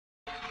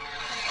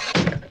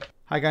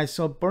Hi guys,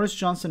 so Boris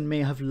Johnson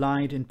may have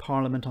lied in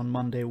Parliament on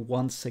Monday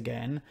once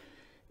again.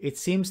 It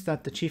seems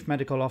that the Chief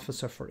Medical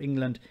Officer for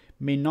England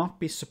may not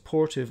be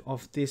supportive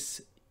of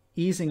this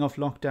easing of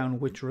lockdown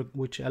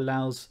which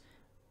allows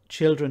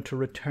children to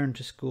return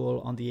to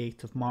school on the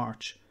 8th of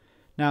March.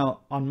 Now,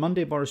 on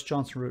Monday, Boris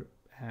Johnson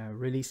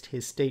released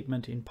his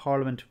statement in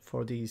Parliament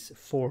for these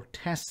 4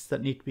 tests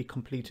that need to be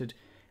completed,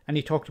 and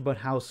he talked about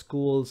how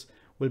schools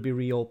will be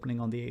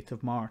reopening on the 8th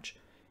of March.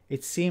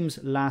 It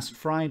seems last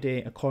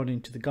Friday, according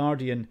to The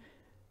Guardian,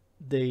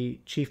 the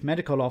Chief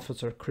Medical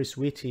Officer, Chris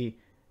Whitty,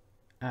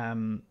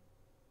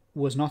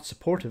 was not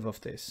supportive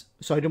of this.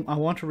 So I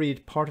want to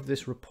read part of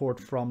this report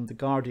from The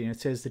Guardian. It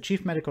says the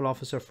Chief Medical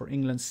Officer for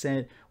England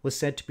was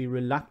said to be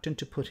reluctant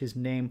to put his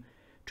name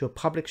to a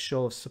public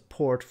show of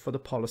support for the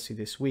policy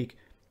this week.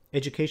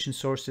 Education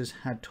sources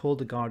had told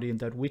The Guardian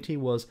that Whitty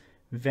was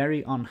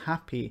very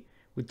unhappy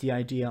with the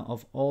idea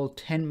of all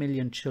 10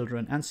 million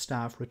children and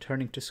staff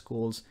returning to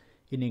schools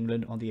in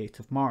England on the 8th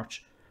of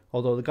March,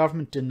 although the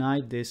government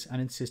denied this and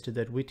insisted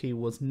that Whitty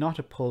was not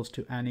opposed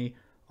to any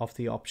of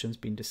the options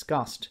being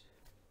discussed.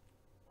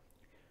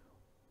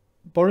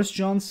 Boris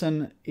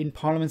Johnson in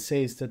Parliament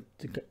says that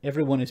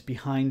everyone is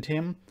behind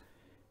him,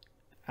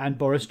 and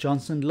Boris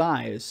Johnson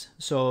lies.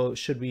 So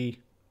should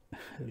we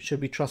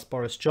trust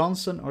Boris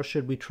Johnson or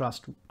should we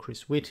trust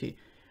Chris Whitty?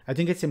 I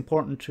think it's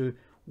important to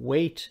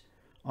wait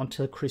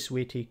until Chris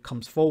Whitty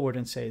comes forward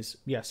and says,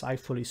 yes, I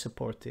fully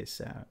support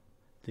this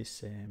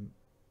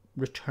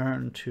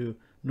return to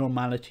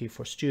normality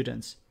for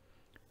students.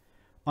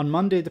 On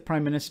Monday, the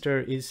Prime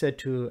Minister is said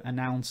to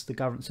announce the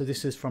government. So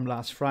this is from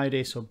last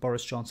Friday. So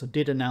Boris Johnson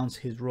did announce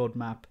his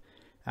roadmap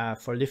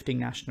for lifting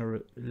national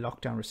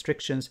lockdown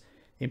restrictions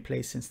in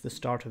place since the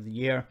start of the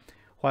year.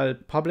 While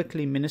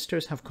publicly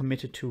ministers have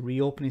committed to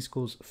reopening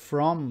schools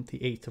from the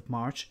 8th of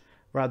March,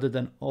 rather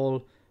than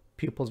all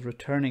pupils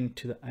returning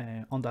to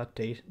on that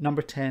date,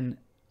 Number 10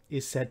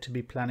 is said to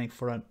be planning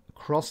for an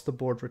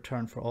across-the-board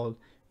return for all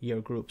year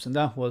groups. And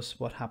that was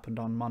what happened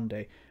on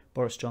Monday.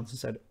 Boris Johnson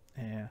said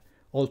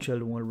all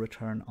children will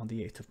return on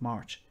the 8th of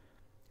March.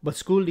 But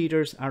school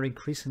leaders are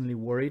increasingly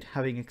worried,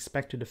 having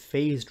expected a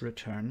phased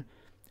return,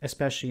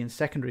 especially in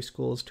secondary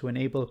schools, to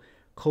enable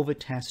COVID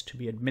tests to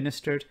be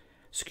administered.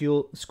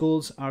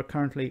 Schools are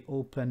currently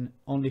open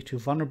only to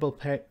vulnerable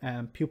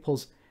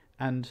pupils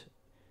and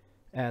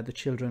the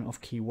children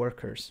of key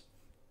workers.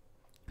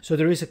 So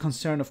there is a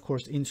concern, of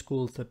course, in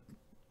schools that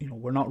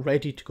we're not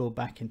ready to go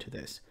back into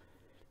this.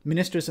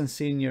 Ministers and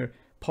senior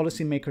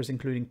policymakers,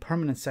 including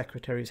permanent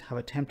secretaries, have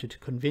attempted to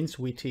convince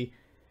Whitty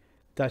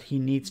that he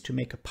needs to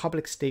make a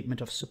public statement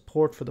of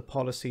support for the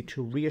policy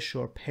to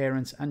reassure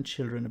parents and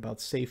children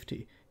about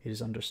safety, it is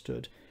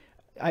understood.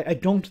 I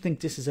don't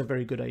think this is a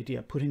very good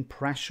idea, putting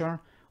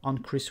pressure on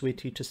Chris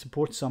Whitty to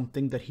support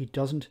something that he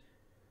doesn't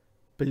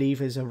believe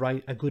is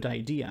a good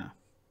idea.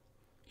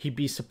 He'd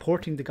be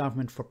supporting the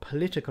government for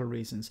political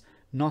reasons,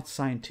 not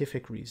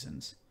scientific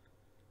reasons.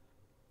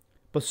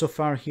 But so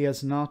far he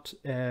has not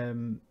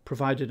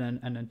provided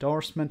an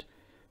endorsement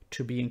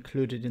to be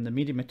included in the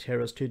media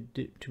materials to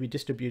be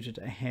distributed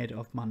ahead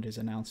of Monday's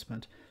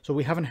announcement. So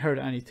we haven't heard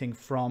anything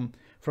from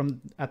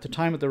at the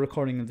time of the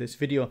recording of this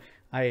video.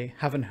 I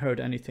haven't heard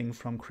anything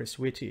from Chris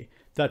Whitty.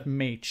 That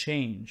may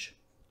change.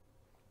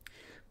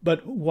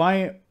 But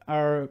why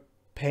are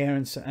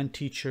parents and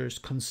teachers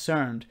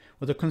concerned?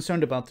 Well, they're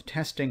concerned about the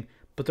testing,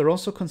 but they're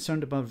also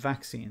concerned about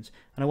vaccines.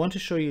 And I want to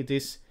show you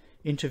this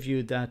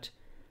interview that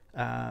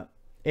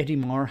Eddie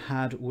Moore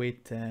had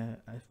with a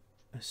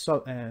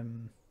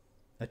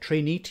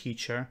trainee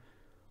teacher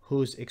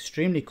who's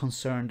extremely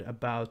concerned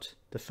about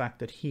the fact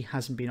that he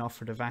hasn't been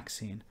offered a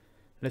vaccine.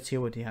 Let's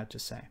hear what he had to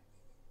say.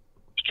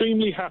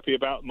 Extremely happy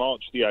about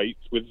March the 8th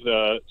with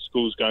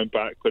schools going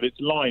back, but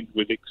it's lined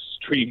with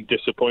extreme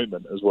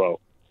disappointment as well.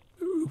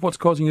 What's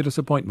causing you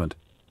disappointment?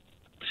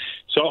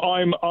 So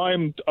I'm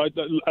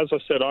as I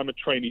said, I'm a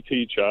trainee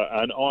teacher,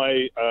 and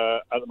I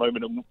at the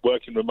moment am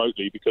working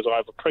remotely because I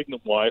have a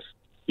pregnant wife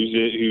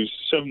who's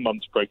 7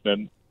 months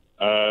pregnant.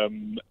 I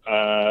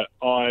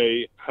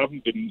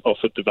haven't been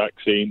offered the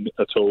vaccine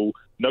at all.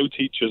 No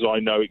teachers I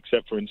know,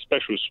 except for in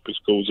special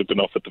schools, have been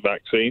offered the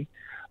vaccine.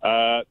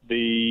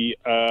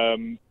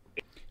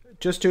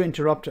 Just to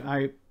interrupt,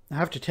 I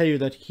have to tell you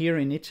that here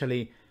in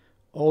Italy,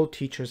 all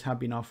teachers have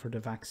been offered a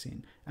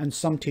vaccine, and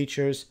some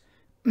teachers,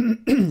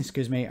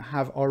 excuse me,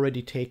 have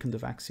already taken the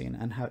vaccine,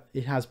 and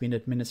it has been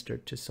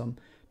administered to some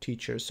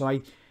teachers.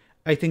 So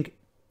I think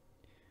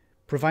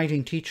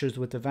providing teachers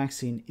with the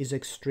vaccine is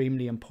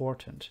extremely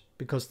important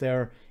because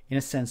they're, in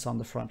a sense, on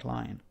the front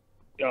line.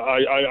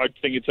 I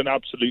think it's an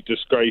absolute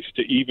disgrace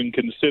to even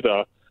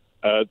consider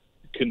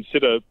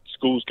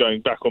schools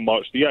going back on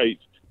March the 8th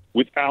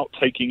without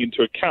taking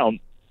into account,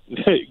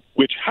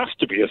 which has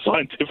to be a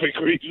scientific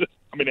reason.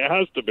 I mean, it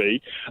has to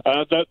be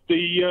that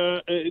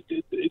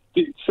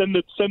send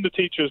the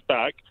teachers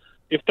back.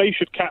 If they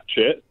should catch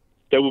it,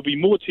 there will be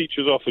more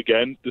teachers off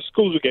again. The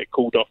schools will get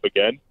called off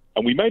again.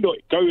 And we may not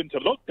go into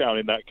lockdown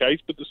in that case,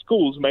 but the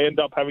schools may end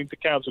up having to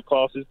cancel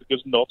classes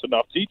because not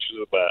enough teachers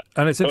are there.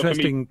 And it's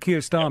interesting, Keir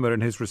Starmer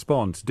in his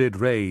response did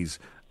raise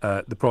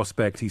the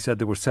prospect. He said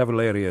there were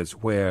several areas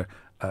where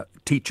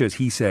teachers,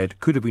 he said,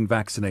 could have been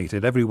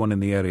vaccinated, everyone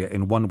in the area,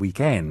 in one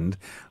weekend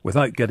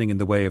without getting in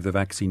the way of the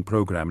vaccine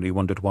programme, and he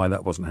wondered why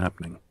that wasn't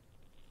happening.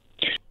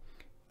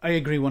 I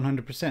agree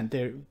 100%.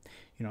 There,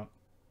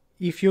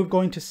 if you're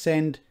going to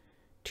send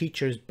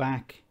teachers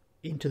back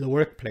into the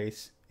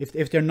workplace,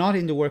 if they're not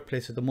in the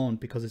workplace at the moment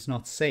because it's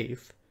not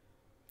safe,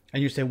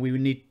 and you're saying we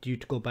need you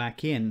to go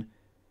back in,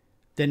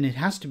 then it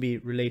has to be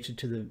related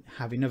to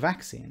having a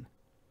vaccine.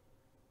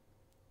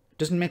 It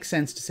doesn't make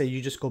sense to say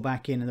you just go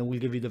back in and then we'll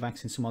give you the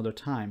vaccine some other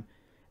time.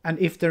 And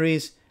if there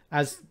is,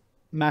 as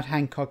Matt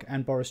Hancock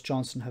and Boris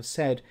Johnson have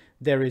said,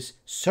 there is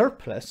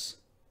surplus,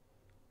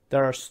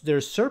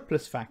 there's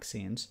surplus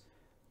vaccines,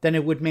 then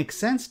it would make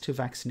sense to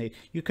vaccinate.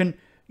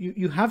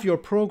 You have your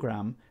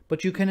program,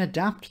 but you can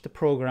adapt the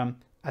program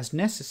as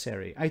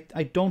necessary.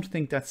 I don't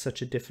think that's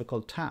such a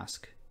difficult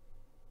task.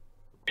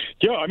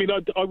 Yeah, I mean,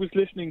 I was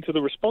listening to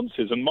the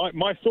responses, and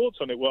my thoughts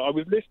on it were, I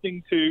was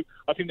listening to,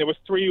 I think there were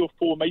 3 or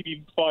 4, maybe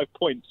even 5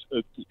 points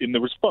in the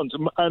response,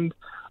 and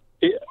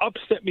it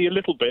upset me a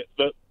little bit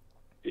that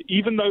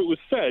even though it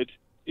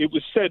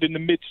was said in the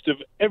midst of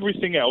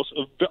everything else,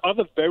 of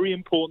other very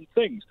important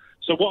things.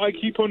 So what I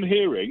keep on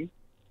hearing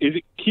is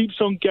it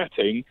keeps on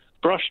getting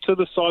brushed to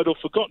the side or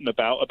forgotten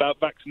about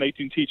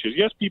vaccinating teachers.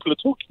 Yes, people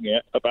are talking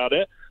about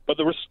it, but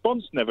the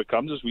response never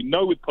comes, as we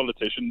know with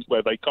politicians,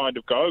 where they kind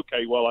of go,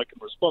 okay, well, I can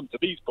respond to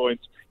these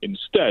points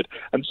instead.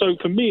 And so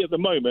for me at the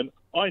moment,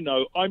 I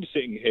know I'm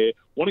sitting here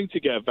wanting to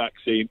get a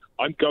vaccine.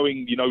 I'm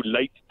going,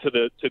 late to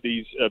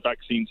these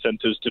vaccine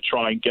centres to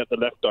try and get the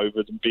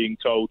leftovers, and being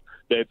told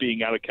they're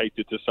being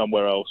allocated to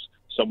someone else.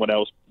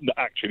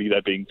 Actually,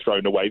 they're being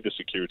thrown away, the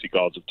security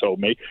guards have told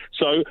me.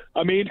 So,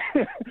 I mean,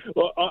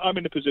 well, I'm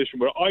in a position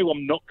where I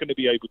am not going to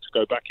be able to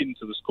go back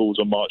into the schools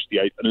on March the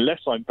 8th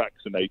unless I'm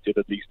vaccinated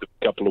at least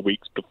a couple of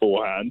weeks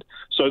beforehand,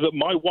 so that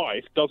my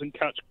wife doesn't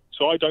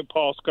so I don't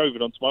pass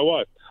COVID on to my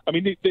wife. I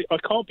mean, I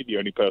can't be the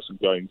only person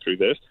going through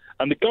this,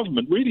 and the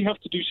government really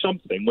have to do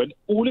something when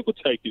all it would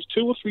take is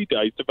 2 or 3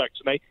 days to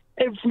vaccinate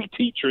every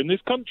teacher in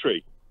this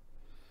country.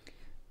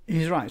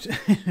 He's right.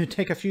 It would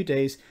take a few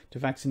days to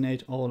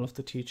vaccinate all of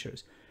the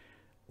teachers.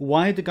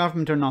 Why the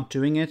government are not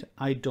doing it,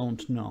 I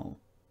don't know.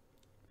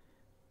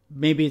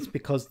 Maybe it's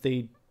because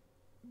they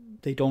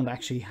don't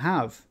actually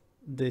have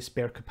the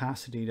spare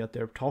capacity that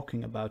they're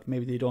talking about.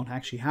 Maybe they don't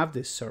actually have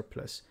this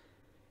surplus.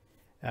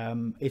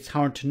 It's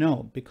hard to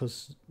know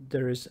because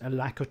there is a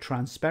lack of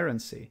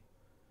transparency.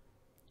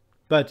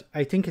 But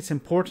I think it's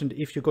important,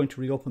 if you're going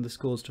to reopen the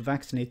schools, to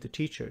vaccinate the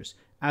teachers.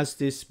 As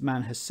this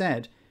man has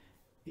said,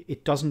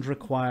 it doesn't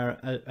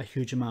require a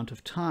huge amount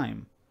of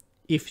time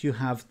if you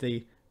have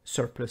the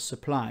surplus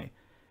supply.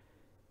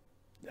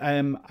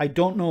 I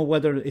don't know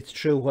whether it's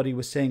true what he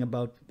was saying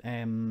about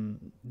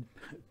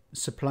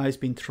supplies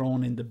being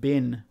thrown in the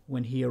bin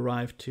when he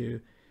arrived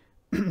to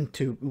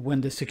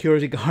when the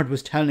security guard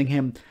was telling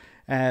him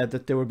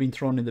that they were being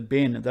thrown in the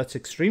bin. That's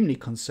extremely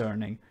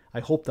concerning. I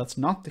hope that's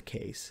not the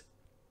case,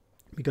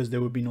 because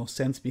there would be no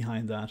sense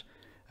behind that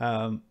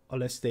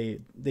unless they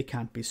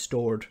can't be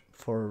stored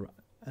for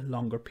a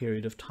longer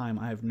period of time.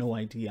 I have no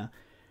idea.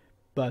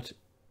 But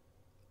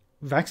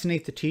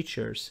vaccinate the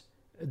teachers,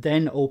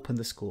 then open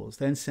the schools,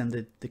 then send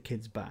the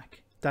kids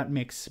back. That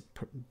makes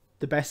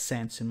the best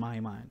sense in my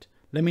mind.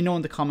 Let me know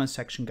in the comment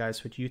section,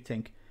 guys, what you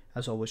think.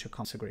 As always, your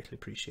comments are greatly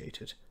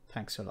appreciated.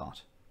 Thanks a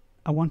lot.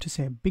 I want to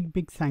say a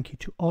big thank you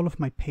to all of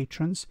my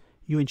patrons.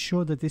 You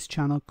ensure that this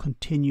channel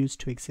continues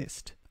to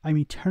exist. I'm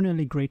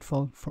eternally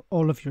grateful for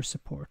all of your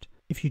support.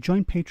 If you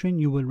join Patreon,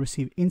 you will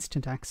receive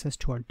instant access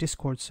to our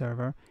Discord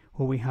server,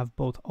 where we have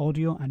both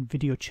audio and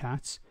video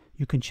chats.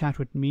 You can chat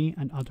with me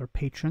and other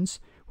patrons,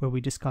 where we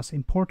discuss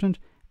important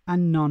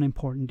and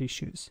non-important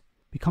issues.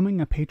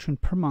 Becoming a patron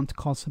per month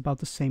costs about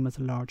the same as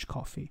a large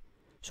coffee,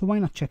 so why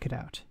not check it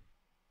out?